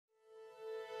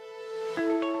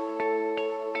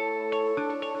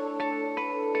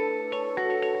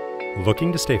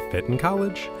Looking to stay fit in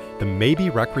college? The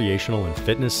Mabee Recreational and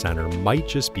Fitness Center might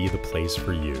just be the place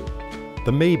for you.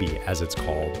 The Mabee, as it's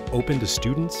called, opened to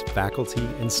students, faculty,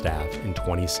 and staff in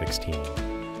 2016.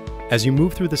 As you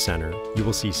move through the center, you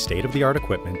will see state-of-the-art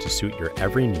equipment to suit your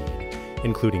every need,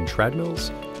 including treadmills,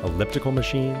 elliptical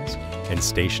machines, and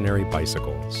stationary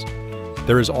bicycles.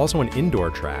 There is also an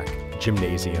indoor track,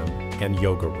 gymnasium, and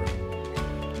yoga room.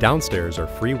 Downstairs are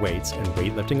free weights and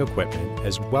weightlifting equipment,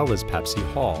 as well as Pepsi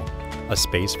Hall, a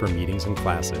space for meetings and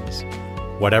classes.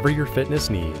 Whatever your fitness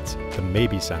needs, the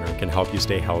Mabee Center can help you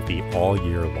stay healthy all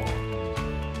year long.